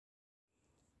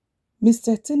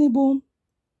Mr. Tinubu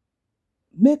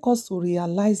make us to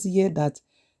realize here that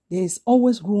there is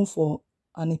always room for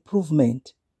an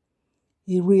improvement.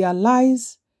 He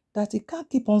realized that he can't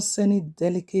keep on sending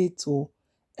delegates to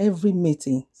every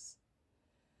meeting.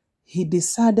 He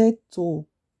decided to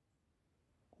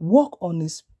work on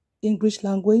his English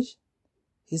language,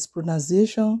 his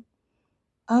pronunciation,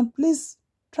 and please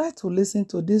try to listen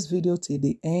to this video till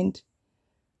the end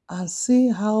and see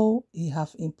how he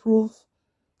have improved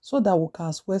so that we can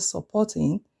as well support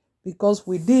him, because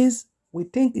with this, we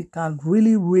think it can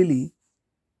really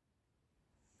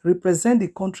represent the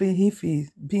country if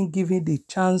he's been given the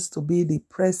chance to be the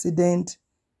president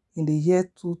in the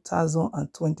year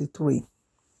 2023.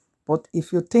 But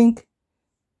if you think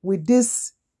with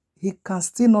this, he can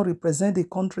still not represent the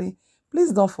country,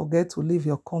 please don't forget to leave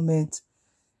your comment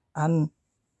and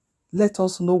let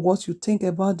us know what you think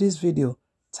about this video.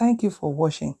 Thank you for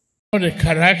watching. The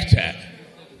character,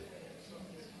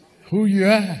 who you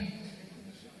are,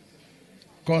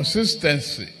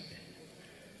 consistency,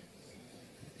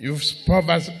 you've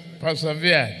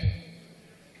persevered.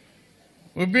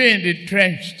 We'll be in the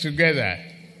trench together.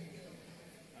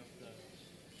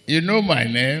 You know my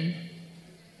name.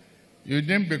 You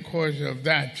didn't, because of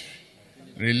that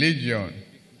religion,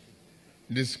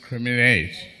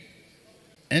 discriminate.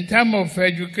 In terms of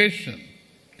education,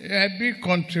 you're a big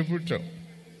contributor.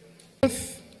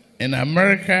 Both in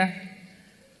America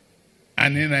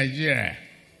and in Nigeria,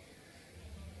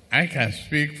 I can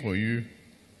speak for you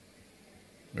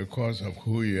because of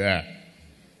who you are.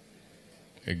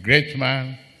 A great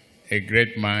man, a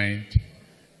great mind,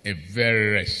 a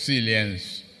very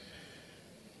resilient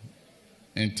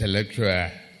intellectual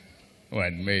who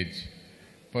had made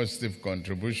positive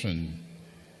contribution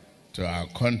to our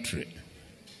country.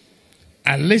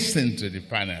 I listened to the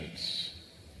panels.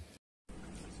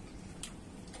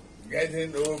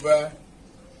 Getting over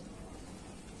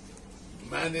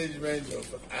management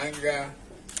of anger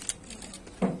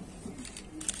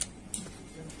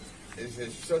is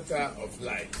a shutter of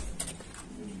light.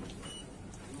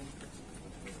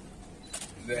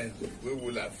 Then we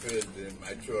will have failed the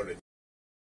maturity.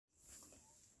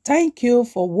 Thank you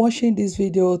for watching this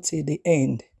video till the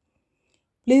end.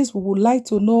 Please, we would like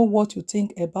to know what you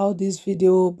think about this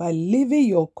video by leaving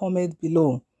your comment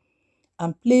below.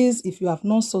 And please, if you have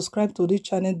not subscribed to this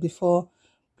channel before,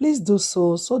 please do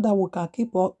so that we can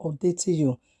keep on updating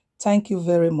you. Thank you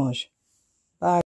very much. Bye.